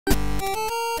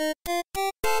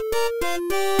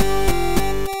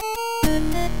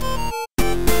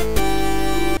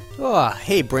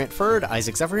Hey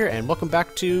BrantFurred, Zephyr here, and welcome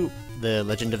back to The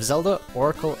Legend of Zelda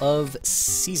Oracle of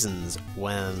Seasons,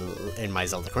 in my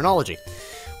Zelda chronology.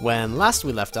 When last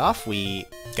we left off, we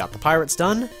got the pirates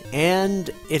done, and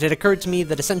it had occurred to me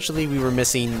that essentially we were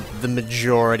missing the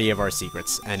majority of our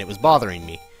secrets, and it was bothering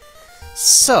me.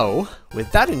 So, with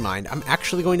that in mind, I'm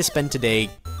actually going to spend today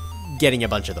getting a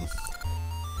bunch of them.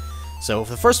 So,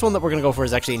 the first one that we're going to go for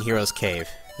is actually in Hero's Cave.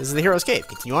 This is the Hero's Cave.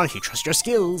 Continue on if you trust your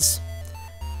skills.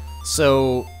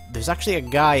 So, there's actually a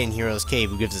guy in Hero's Cave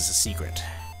who gives us a secret.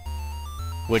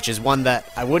 Which is one that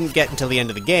I wouldn't get until the end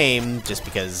of the game, just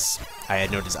because I have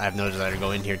no desire to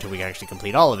go in here until we can actually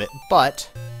complete all of it, but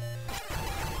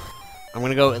I'm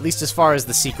gonna go at least as far as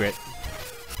the secret.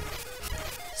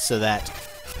 So that...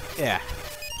 yeah.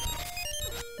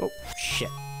 Oh, shit.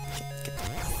 Get the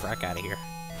frack out of here.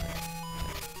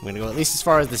 I'm gonna go at least as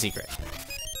far as the secret.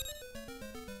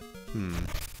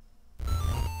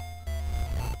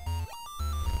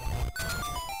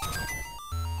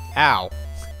 Ow.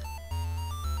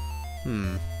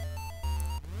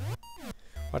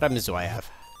 What items do I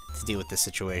have to deal with this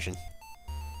situation?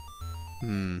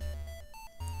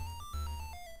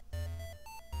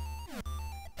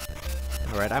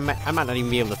 Alright, I might not even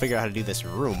be able to figure out how to do this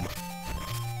room.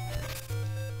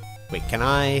 Wait, can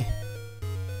I...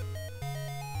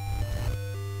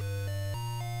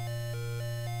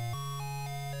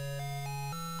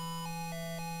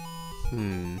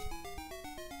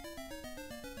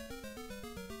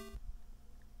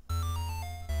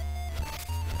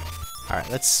 Alright,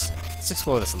 let's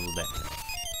explore this a little bit.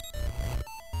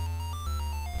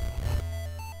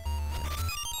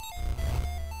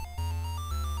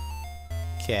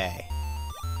 Okay.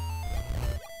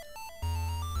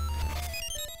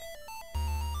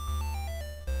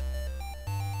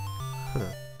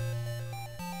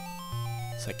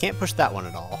 So I can't push that one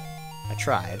at all. I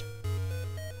tried.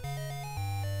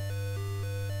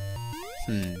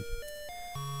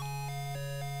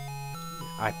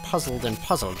 I puzzled and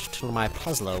puzzled till my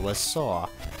puzzler was sore.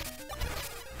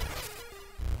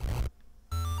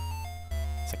 So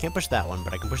I can't push that one,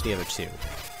 but I can push the other two.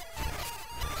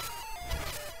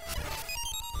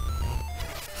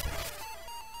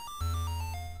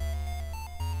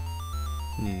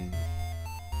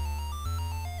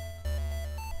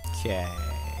 Okay.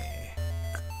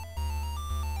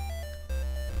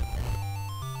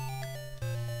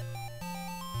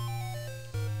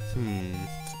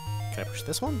 Can I push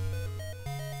this one?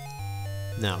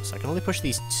 No, so I can only push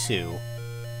these two.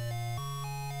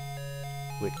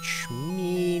 Which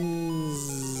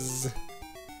means...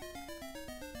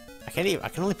 I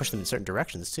can only push them in certain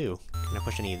directions, too. Can I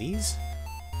push any of these?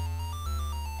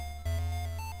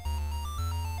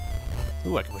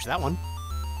 Ooh, I can push that one.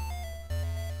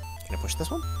 Can I push this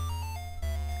one?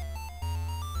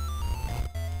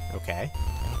 Okay.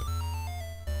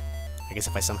 I guess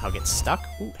if I somehow get stuck...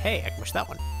 Ooh, hey, I can push that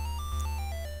one.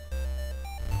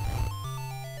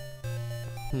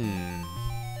 Okay.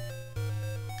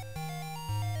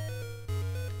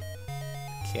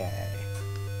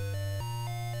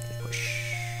 Can I push...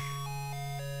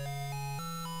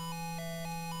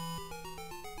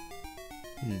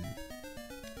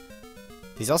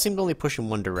 These all seem to only push in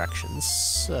one direction,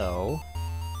 so...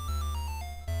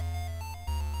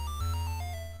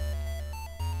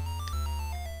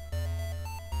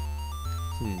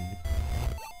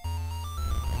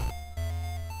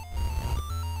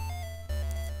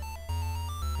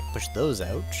 push those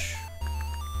out.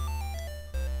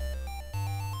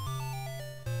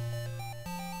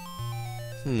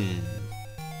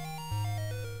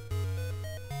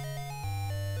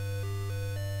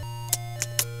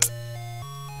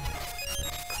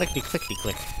 Clickety clickety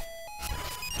click.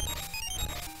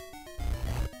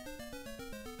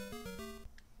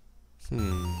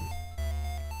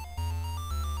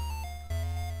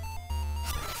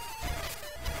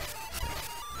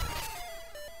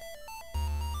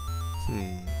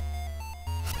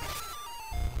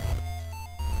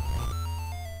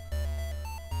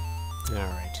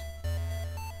 Alright.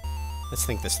 Let's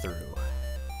think this through.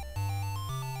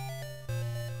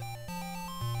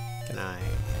 Can I...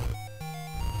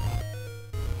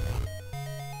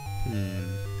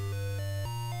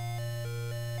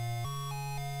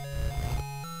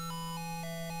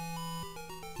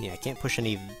 Yeah, I can't push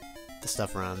any of the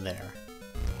stuff around there.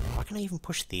 Why can't I even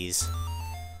push these?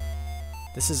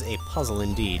 This is a puzzle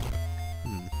indeed.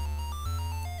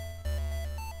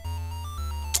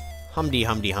 Humdy,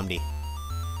 humdy, humdy.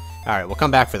 Alright, we'll come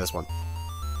back for this one.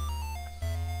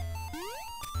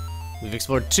 We've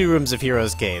explored 2 rooms of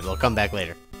Hero's Cave. They'll come back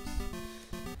later.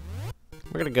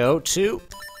 We're gonna go to...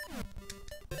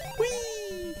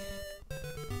 Whee!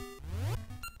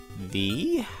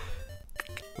 the...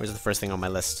 Where's the first thing on my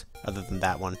list, other than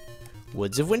that one?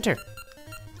 Woods of Winter.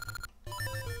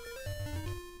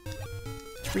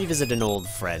 To revisit an old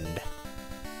friend.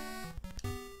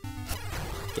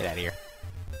 Get out of here.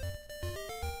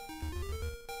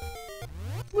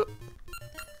 Whoop.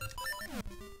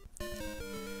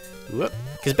 Whoop.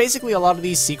 Because basically a lot of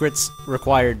these secrets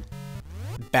required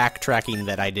backtracking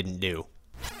that I didn't do.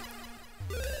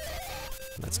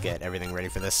 Let's get everything ready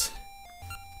for this.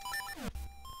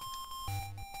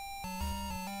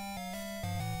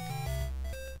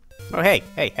 Oh, hey,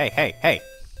 hey, hey, hey, hey.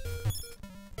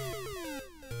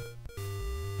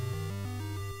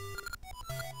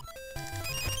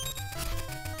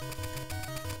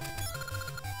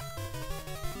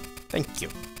 Thank you.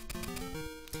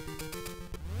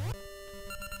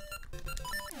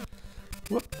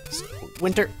 Whoop. So,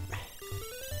 winter.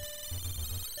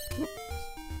 Whoop.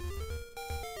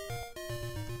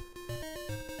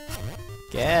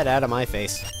 Get out of my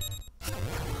face.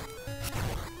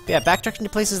 Yeah, backtracking to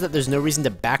places that there's no reason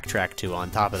to backtrack to on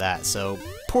top of that, so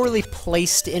poorly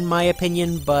placed in my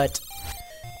opinion, but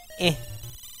eh.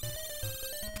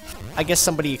 I guess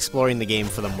somebody exploring the game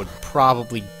for them would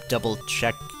probably double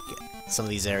check some of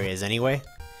these areas anyway.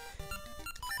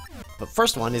 But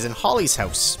first one is in Holly's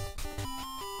house.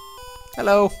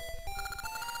 Hello.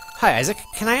 Hi, Isaac.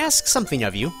 Can I ask something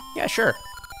of you? Yeah, sure.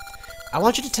 I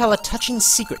want you to tell a touching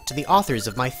secret to the authors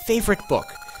of my favorite book.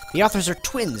 The authors are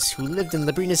twins who lived in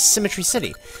Labrina's Symmetry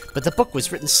City, but the book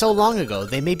was written so long ago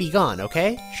they may be gone,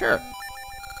 okay? Sure.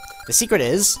 The secret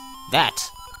is that.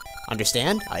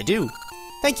 Understand? I do.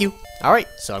 Thank you. Alright,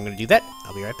 so I'm gonna do that.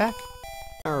 I'll be right back.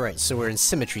 Alright, so we're in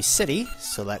Symmetry City,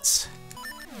 so let's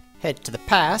head to the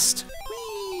past.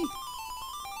 Whee!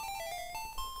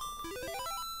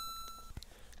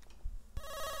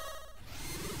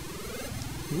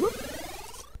 Whoop.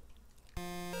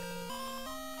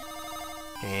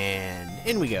 And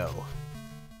in we go.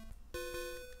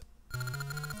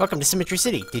 Welcome to Symmetry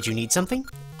City. Did you need something?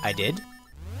 I did.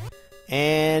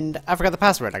 And I forgot the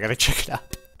password. I gotta check it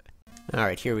up.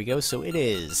 Alright, here we go. So it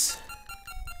is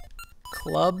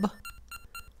Club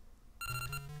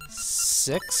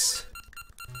 6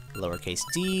 lowercase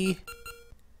d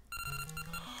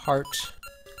Heart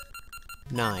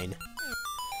 9.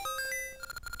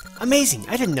 Amazing!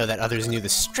 I didn't know that others knew the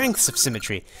strengths of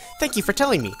symmetry. Thank you for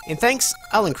telling me. And thanks,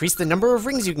 I'll increase the number of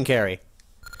rings you can carry.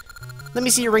 Let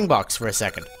me see your ring box for a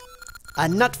second. A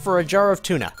nut for a jar of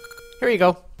tuna. Here you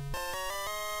go.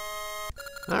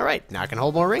 Alright, now I can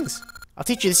hold more rings. I'll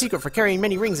teach you the secret for carrying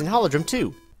many rings in Holodrum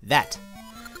too. That.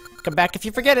 Come back if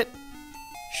you forget it.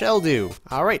 Shall do.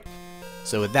 Alright.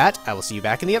 So with that, I will see you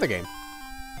back in the other game.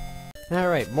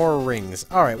 Alright, more rings.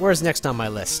 Alright, where's next on my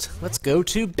list? Let's go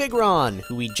to Big Ron,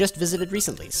 who we just visited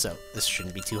recently, so this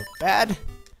shouldn't be too bad.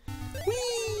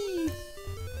 Whee!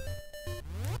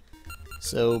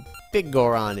 So, Big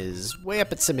Goron is way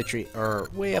up at Symmetry, or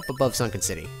way up above Sunken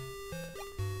City.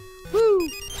 Woo!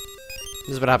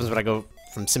 This is what happens when I go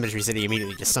from Symmetry City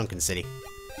immediately to Sunken City.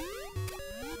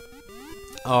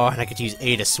 Oh, and I could use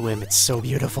A to swim, it's so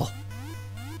beautiful.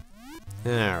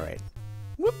 Alright.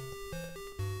 Whoop!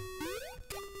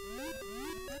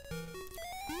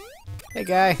 Hey,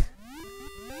 guy.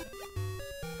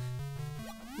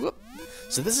 Whoop.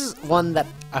 So this is one that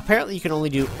apparently you can only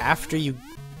do after you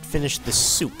finish the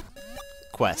soup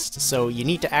quest. So you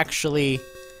need to actually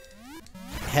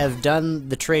have done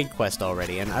the trade quest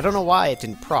already. And I don't know why it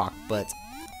didn't proc, but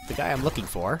the guy I'm looking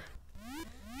for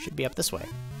should be up this way.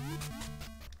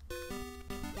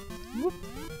 Whoop.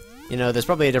 You know, there's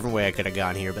probably a different way I could have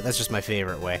gone here, but that's just my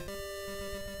favorite way.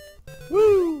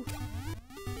 Woo!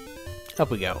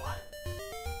 Up we go.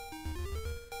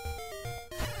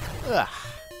 Ugh.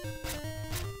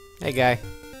 Hey, guy.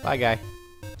 Bye, guy.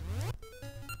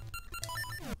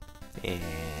 And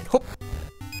whoop!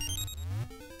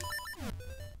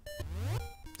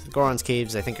 So the Goron's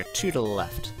caves, I think, are 2 to the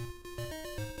left.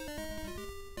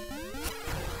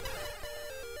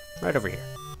 Right over here.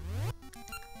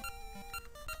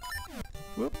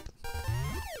 Whoop.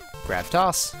 Grab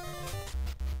toss.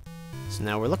 So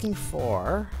now we're looking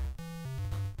for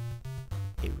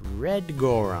a red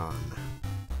Goron.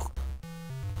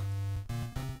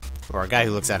 Or a guy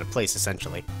who looks out of place,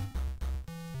 essentially.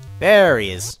 There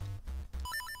he is.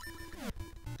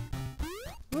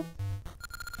 Whoop.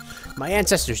 My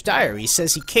ancestor's diary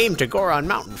says he came to Goron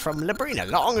Mountain from Labrina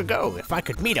long ago. If I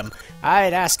could meet him,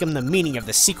 I'd ask him the meaning of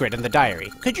the secret in the diary.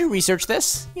 Could you research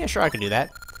this? Yeah, sure, I can do that.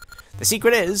 The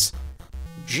secret is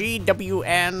GW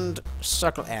and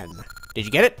circle N. Did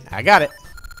you get it? I got it.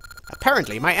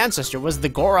 Apparently, my ancestor was the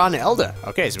Goron Elder.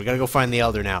 Okay, so we gotta go find the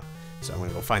Elder now. So I'm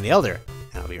gonna go find the Elder.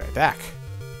 I'll be right back.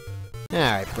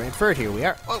 Alright, BrantFurred, here we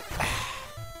are. Oh.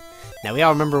 Now we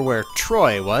all remember where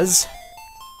Troy was.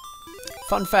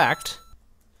 Fun fact.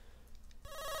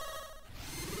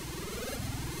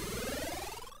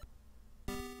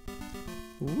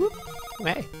 Whoop.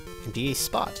 Hey, empty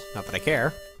spot. Not that I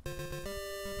care. You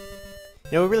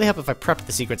know, it would really help if I prepped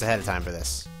the secrets ahead of time for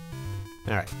this.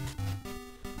 Alright.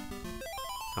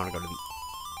 I want to go to the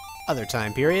other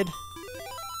time period.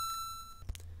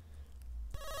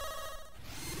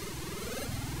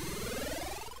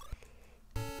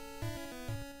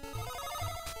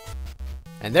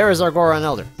 And there is our Goron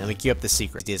Elder. Let me queue up the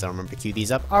secret. I'll remember to queue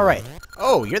these up. Alright.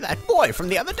 Oh, you're that boy from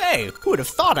the other day. Who would have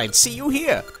thought I'd see you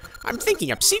here? I'm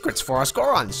thinking up secrets for us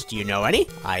Gorons. Do you know any?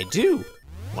 I do.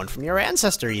 One from your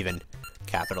ancestor, even.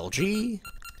 Capital G,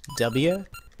 W,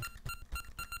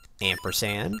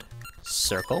 ampersand,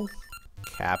 circle,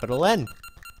 capital N.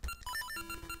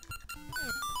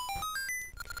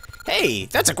 Hey,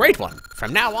 that's a great one.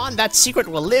 From now on, that secret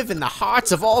will live in the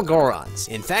hearts of all Gorons.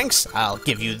 In thanks, I'll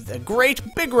give you the great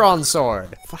Bigron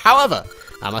sword. However,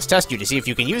 I must test you to see if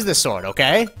you can use this sword,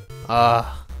 okay?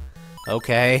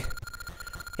 Okay.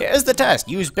 Here's the test.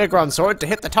 Use Bigron sword to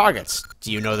hit the targets.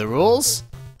 Do you know the rules?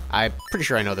 I'm pretty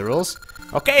sure I know the rules.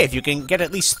 Okay, if you can get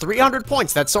at least 300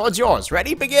 points, that sword's yours.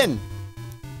 Ready? Begin!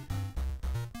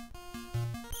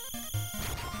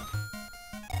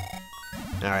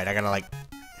 Alright, I gotta, like...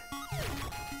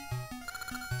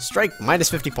 strike, minus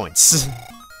 50 points.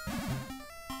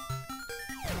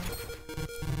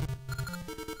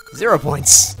 0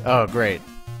 points. Oh, great.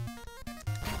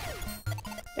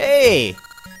 Hey!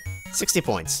 60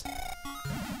 points.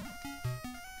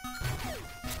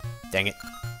 Dang it.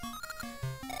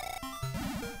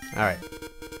 Alright.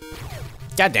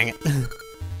 God dang it.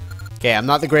 Okay, I'm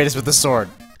not the greatest with the sword.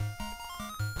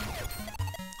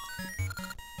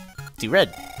 Do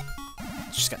red.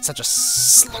 Just got such a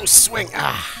slow swing.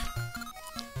 Ah.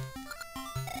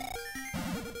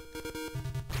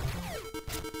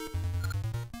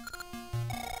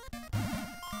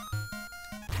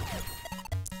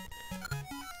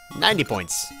 $90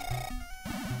 points.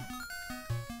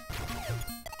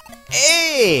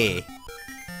 Hey!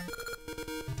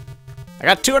 I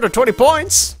got 220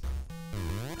 points!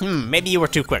 Maybe you were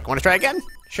too quick. Want to try again?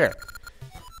 Sure.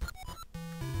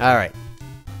 Alright.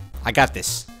 I got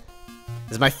this.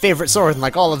 This is my favorite sword in,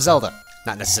 like, all of Zelda.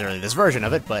 Not necessarily this version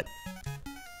of it, but...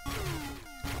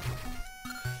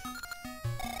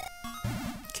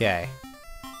 okay.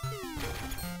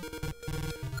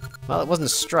 Well, it wasn't a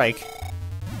strike.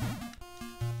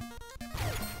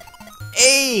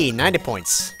 Hey! 90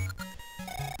 points.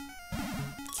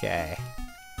 Okay.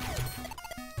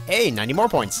 Hey, 90 more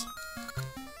points.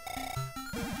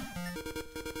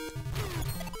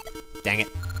 Dang it.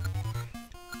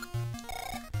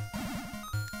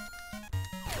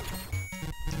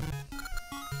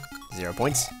 Zero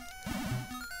points.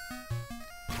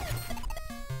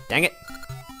 Dang it.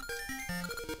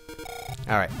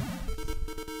 Alright.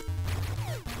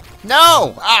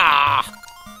 No! Ah!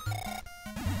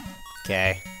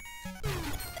 Okay.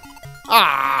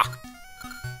 Ah!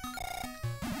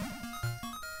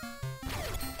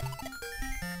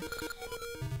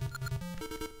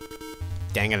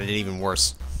 Dang it, I did even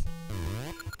worse.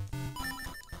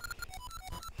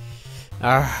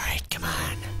 Alright, come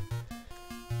on.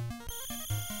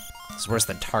 It's worse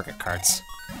than target cards.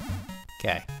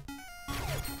 Okay.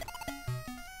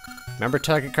 Remember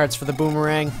target cards for the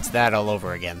boomerang? It's that all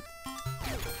over again.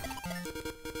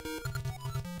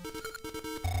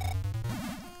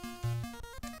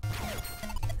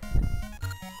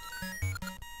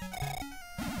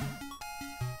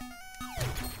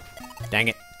 Dang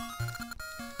it.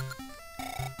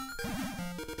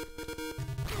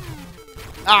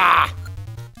 Ah!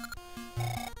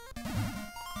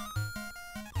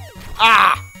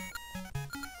 Ah!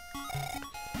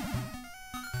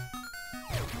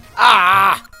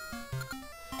 Ah!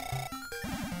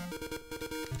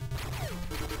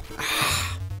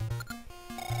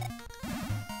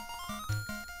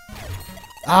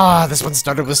 Ah, this one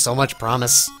started with so much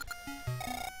promise.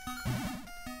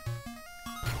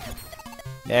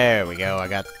 There we go, I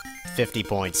got 50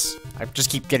 points. I just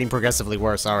keep getting progressively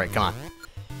worse. Alright, come on.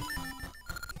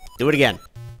 Do it again.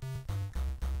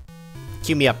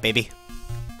 Cue me up, baby.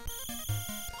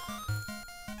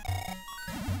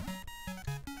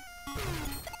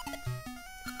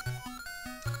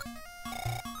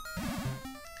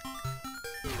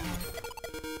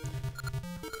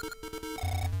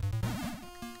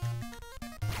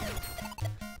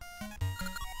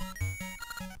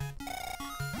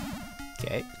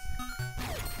 Okay.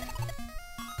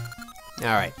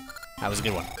 Alright. That was a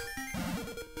good one.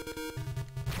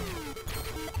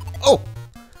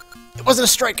 wasn't a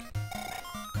strike!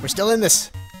 We're still in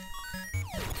this.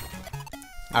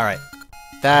 Alright.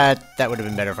 That would have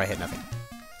been better if I hit nothing.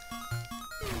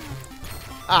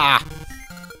 Ah!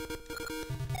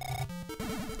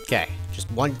 Okay,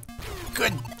 just one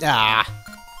good... Ah!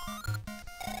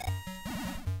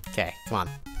 Okay, come on.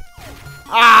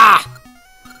 Ah!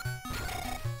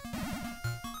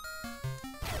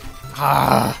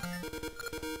 Ah!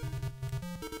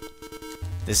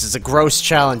 This is a gross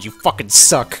challenge, you fucking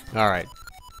suck. Alright.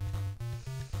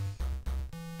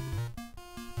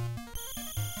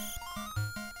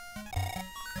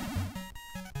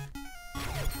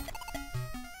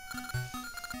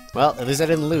 Well, at least I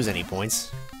didn't lose any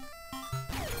points.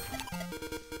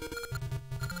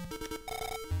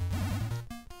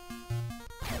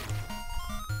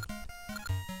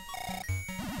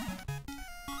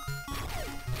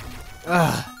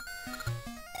 Ugh.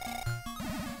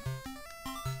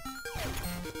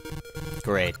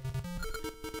 Great.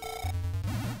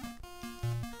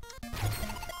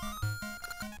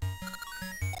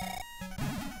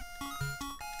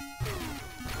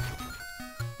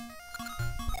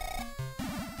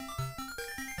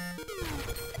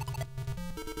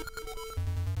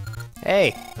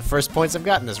 Hey, the first points I've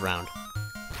gotten this round.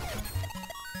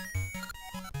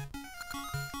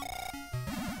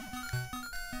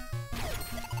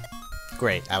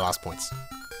 Great, I lost points.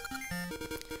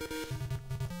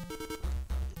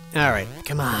 Alright,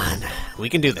 come on. We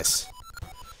can do this.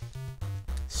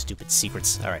 Stupid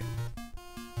secrets. Alright.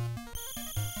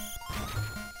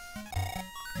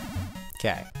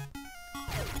 Okay.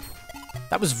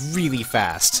 That was really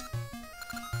fast.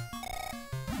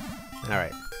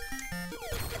 Alright.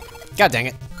 God dang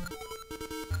it.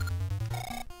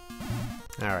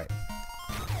 Alright.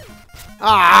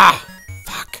 Ah!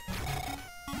 Fuck.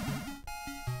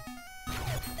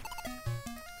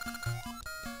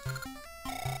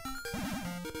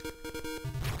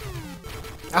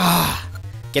 Ah!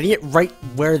 Getting it right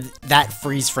where that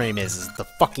freeze frame is the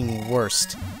fucking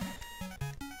worst.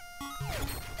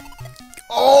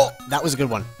 Oh! That was a good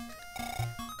one.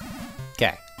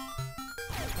 Okay.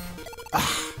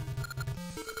 Ah.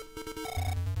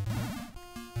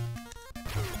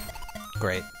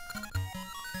 Great.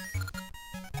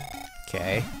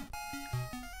 Okay.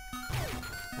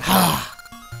 Ah!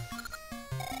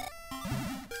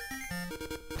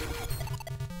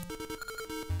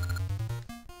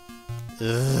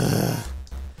 Ugh.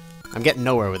 I'm getting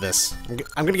nowhere with this.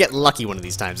 I'm gonna get lucky one of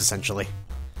these times, essentially.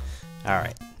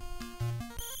 Alright.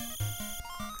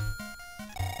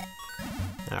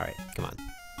 Alright, come on.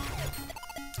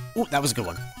 Ooh, that was a good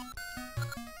one.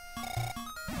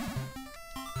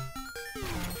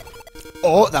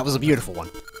 Oh, that was a beautiful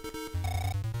one.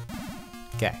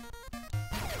 Okay.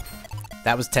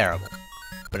 That was terrible.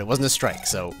 But it wasn't a strike,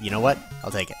 so you know what? I'll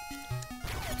take it.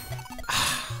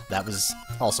 That was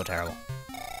also terrible.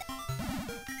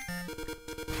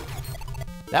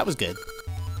 That was good.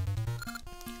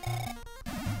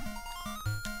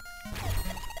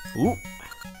 Ooh.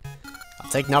 I'll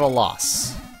take not a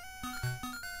loss.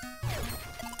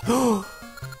 Oh,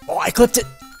 I clipped it!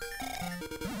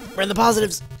 We're in the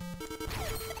positives!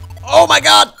 Oh my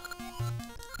god!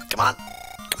 Come on!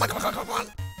 Come on, come on, come on, come on!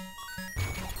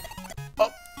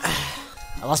 Oh.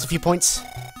 I lost a few points.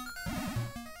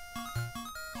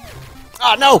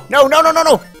 Oh, no! No, no, no, no,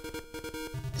 no!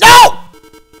 No!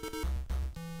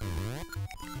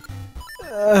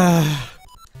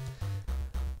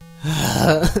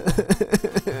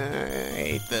 I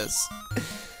hate this.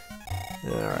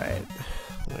 Alright.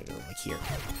 I'm gonna go like here.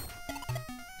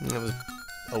 That was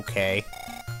okay.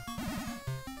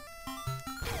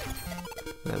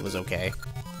 That was okay.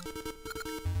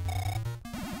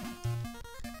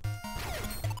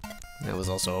 That was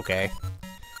also okay.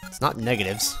 It's not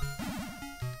negatives.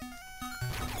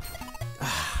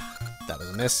 That was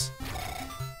a miss.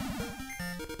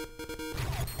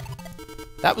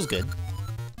 That was good.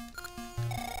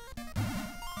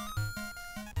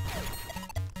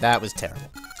 That was terrible.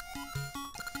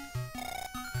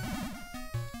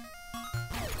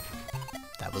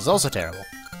 That was also terrible.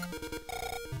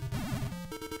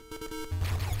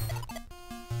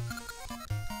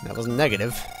 That wasn't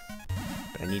negative,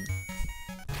 but I need...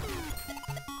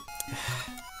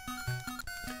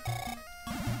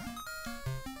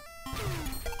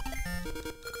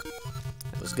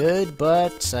 That was good,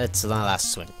 but it's the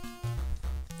last swing.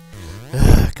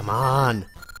 Come on!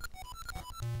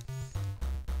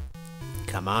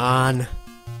 Come on!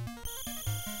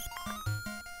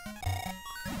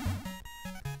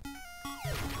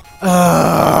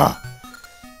 Ugh!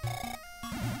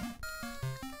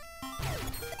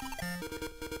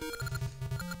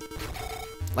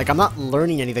 Like, I'm not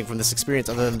learning anything from this experience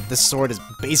other than this sword is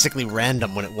basically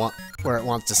random when where it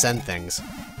wants to send things.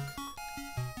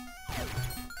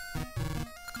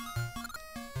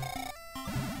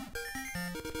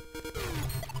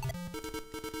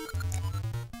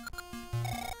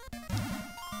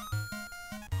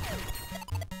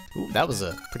 Ooh, that was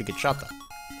a pretty good shot, though.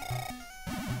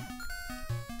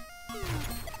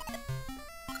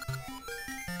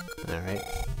 Alright.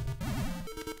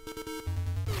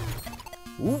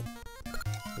 Ooh!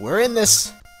 We're in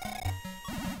this!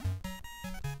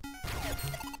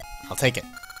 I'll take it.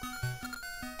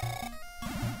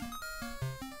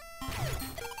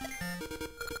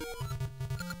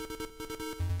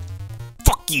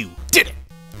 Fuck you! Did it!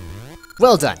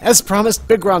 Well done! As promised,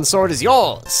 Big Round Sword is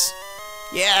yours!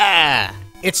 Yeah!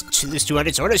 This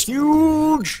 200 sword is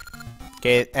huge!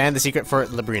 Okay, and the secret for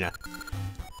Labrina.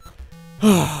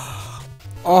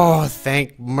 Oh,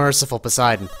 thank merciful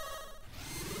Poseidon.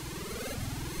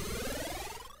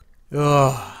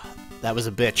 Oh, that was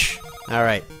a bitch.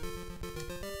 Alright.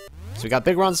 So we got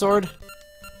Big Round Sword?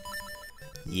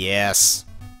 Yes.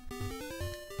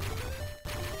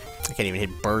 I can't even hit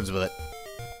birds with it.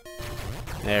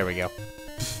 There we go.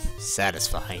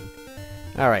 Satisfying.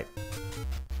 Alright.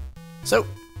 So,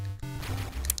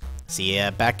 see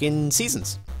ya back in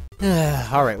Seasons.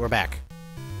 Alright, we're back.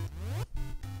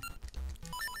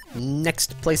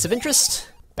 Next place of interest,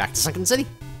 back to Sunken City.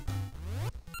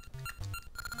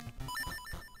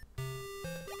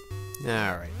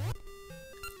 Alright.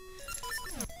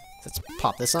 Let's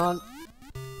pop this on.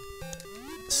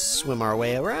 Swim our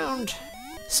way around.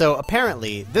 So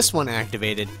apparently, this one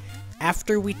activated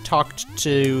after we talked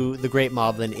to the Great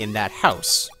Moblin in that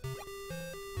house.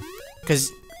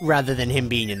 Because rather than him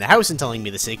being in the house and telling me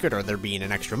the secret, or there being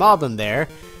an extra moblin there,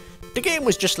 the game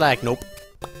was just like, nope.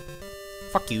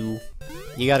 Fuck you.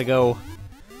 You gotta go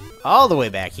all the way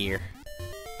back here.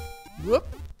 Whoop.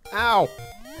 Ow.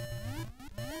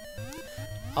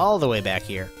 All the way back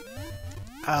here.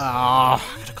 Oh, I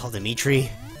gotta call Dimitri.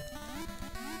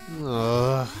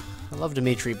 I love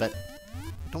Dimitri, but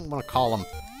I don't want to call him.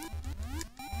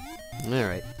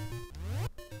 Alright.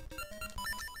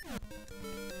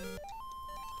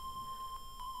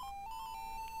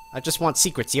 I just want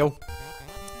secrets, yo.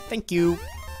 Thank you.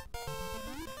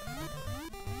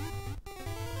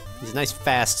 He's a nice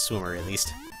fast swimmer, at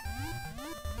least.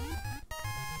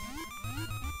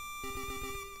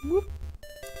 Whoop.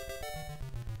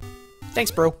 Thanks,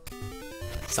 bro.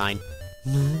 Sign.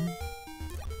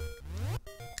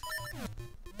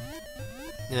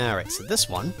 Alright, so this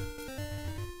one...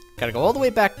 gotta go all the way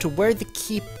back to where the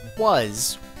keep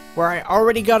was, where I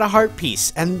already got a heart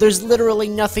piece, and there's literally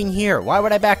nothing here. Why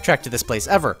would I backtrack to this place,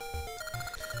 ever?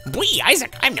 Wee,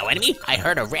 Isaac, I'm no enemy. I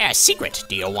heard a rare secret.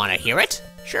 Do you want to hear it?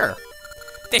 Sure.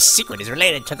 This secret is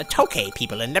related to the Tokay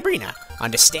people in Labrina.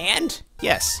 Understand?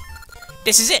 Yes.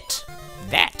 This is it.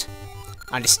 That.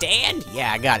 Understand?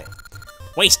 Yeah, I got it.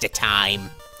 Waste of time.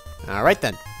 Alright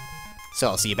then. So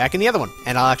I'll see you back in the other one,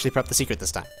 and I'll actually prep the secret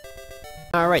this time.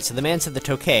 Alright, so the man said the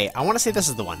Tokay. I want to say this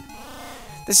is the one.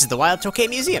 This is the Wild Tokay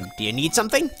Museum. Do you need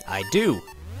something? I do.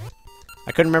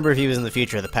 I couldn't remember if he was in the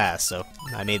future or the past, so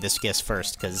I made this guess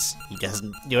first, because he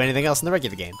doesn't do anything else in the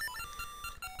regular game.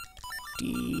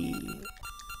 D...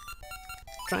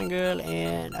 triangle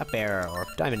and up arrow, or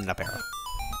diamond and up arrow.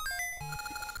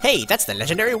 Hey, that's the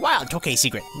legendary Wild Tokay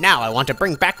secret. Now I want to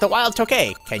bring back the Wild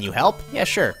Tokay. Can you help? Yeah,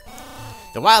 sure.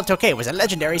 The Wild Tokay was a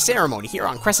legendary ceremony here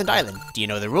on Crescent Island. Do you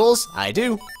know the rules? I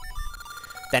do.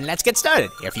 Then let's get started.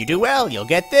 If you do well, you'll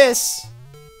get this.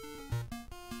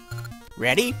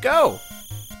 Ready? Go!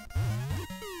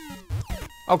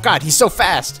 Oh god, he's so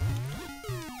fast!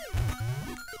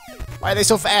 Why are they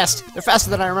so fast? They're faster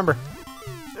than I remember.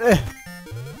 Ugh.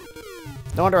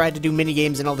 No wonder I had to do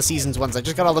minigames in all the Seasons ones. I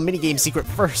just got all the minigame secret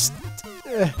first.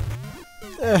 Ugh.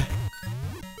 Ugh.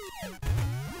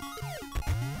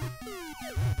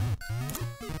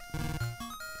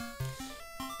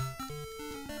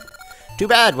 Too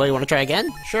bad. Well, you want to try again?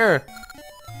 Sure.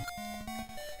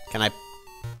 Can I...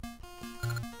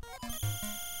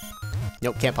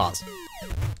 Nope, can't pause.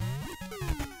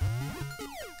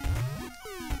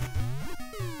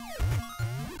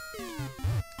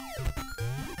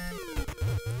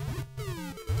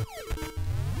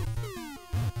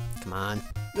 Come on.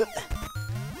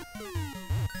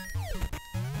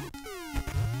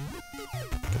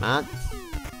 Come on.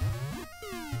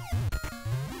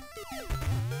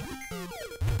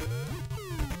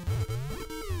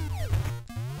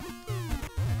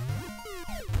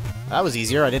 That was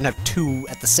easier. I didn't have two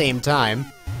at the same time.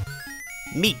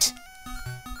 Meat.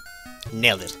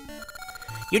 Nailed it.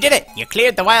 You did it! You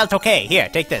cleared the Wild Tokay. Here,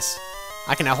 take this.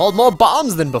 I can now hold more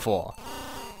bombs than before.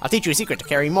 I'll teach you a secret to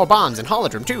carry more bombs in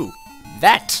Holodrum, too.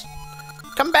 That.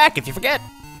 Come back if you forget.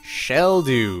 Shall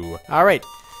do. Alright.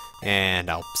 And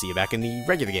I'll see you back in the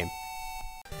regular game.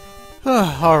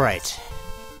 Alright.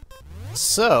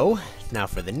 So, now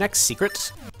for the next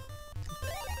secret.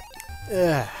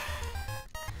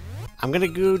 I'm gonna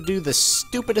go do the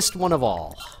stupidest one of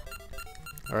all.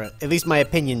 Or at least my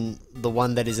opinion, the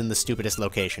one that is in the stupidest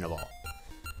location of all.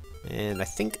 And I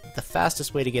think the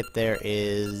fastest way to get there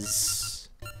is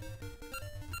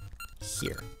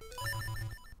here.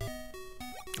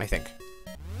 I think.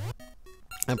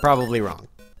 I'm probably wrong.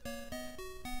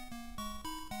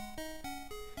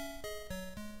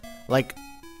 Like,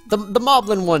 the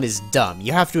Moblin one is dumb,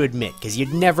 you have to admit, because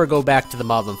you'd never go back to the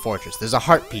Moblin Fortress. There's a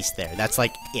heart piece there, that's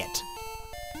like it.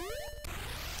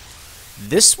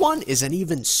 This one is an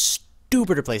even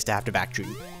stupider place to have to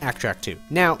backtrack to.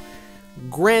 Now,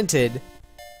 granted,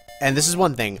 and this is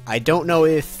one thing, I don't know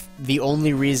if the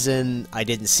only reason I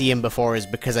didn't see him before is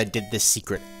because I did this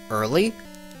secret early.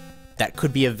 That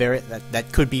could be that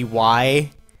could be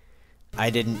why I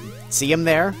didn't see him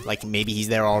there. Like, maybe he's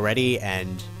there already,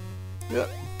 and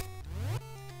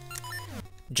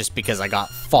just because I got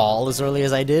fall as early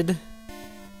as I did,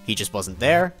 he just wasn't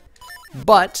there.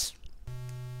 But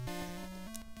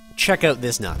check out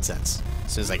this nonsense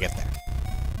as soon as I get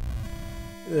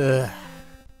there. Ugh.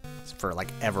 It's for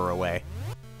like ever away.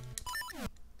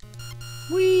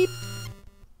 Weep.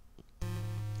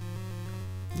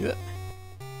 Yep.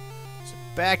 So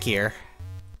back here.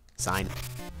 Sign.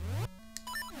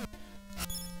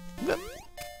 Yep.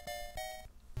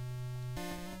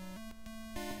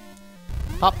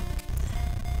 Hop.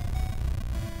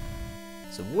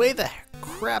 So way the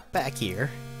crap back here.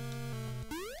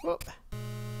 Whoop.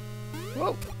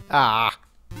 Whoa. Ah.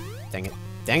 Dang it.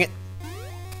 Dang it.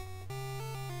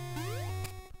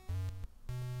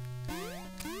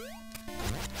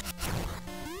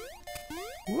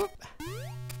 Whoop.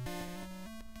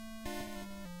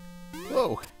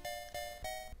 Whoa.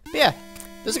 Yeah,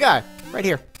 there's a guy right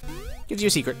here. Gives you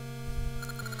a secret.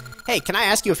 Hey, can I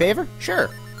ask you a favor? Sure.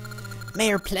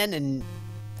 Mayor Plennon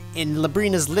in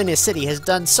Labrina's Linear City has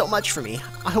done so much for me.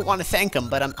 I want to thank him,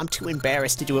 but I'm too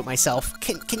embarrassed to do it myself.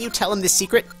 Can you tell him this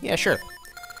secret? Yeah, sure.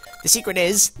 The secret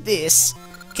is this.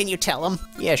 Can you tell him?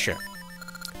 Yeah, sure.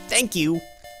 Thank you.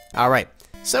 Alright,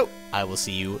 so I will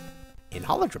see you in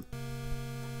Holodrum.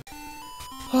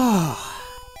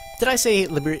 Did I say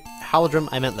Holodrum?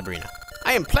 I meant Labrina.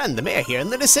 I am Plen, the mayor here in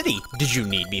Linear City. Did you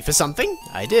need me for something?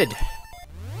 I did.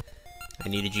 I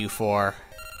needed you for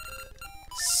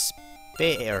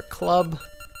Club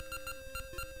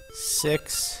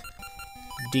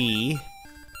 6D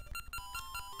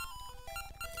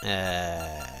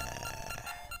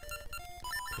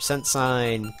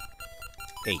 %8.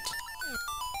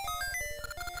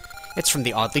 It's from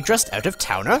the oddly dressed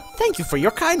out-of-towner. Thank you for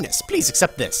your kindness. Please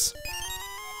accept this.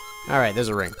 Alright, there's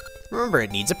a ring. Remember,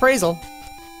 it needs appraisal.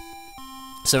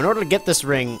 So in order to get this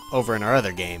ring over in our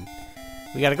other game,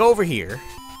 we gotta go over here,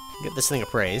 get this thing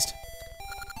appraised.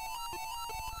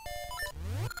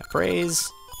 Appraise.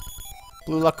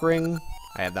 Blue luck ring.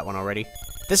 I have that one already.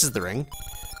 This is the ring.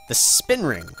 The spin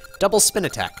ring. Double spin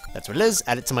attack. That's what it is.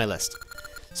 Add it to my list.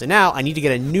 So now I need to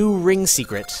get a new ring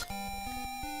secret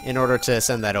in order to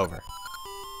send that over.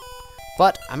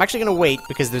 But I'm actually going to wait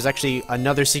because there's actually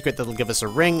another secret that'll give us a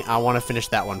ring. I want to finish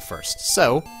that one first.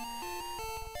 So,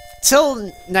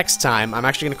 till next time, I'm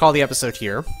actually going to call the episode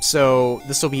here. So,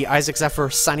 this will be Isaac Zephyr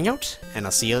signing out, and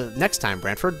I'll see you next time,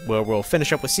 BrantFurred, where we'll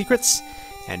finish up with secrets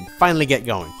and finally get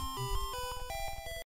going.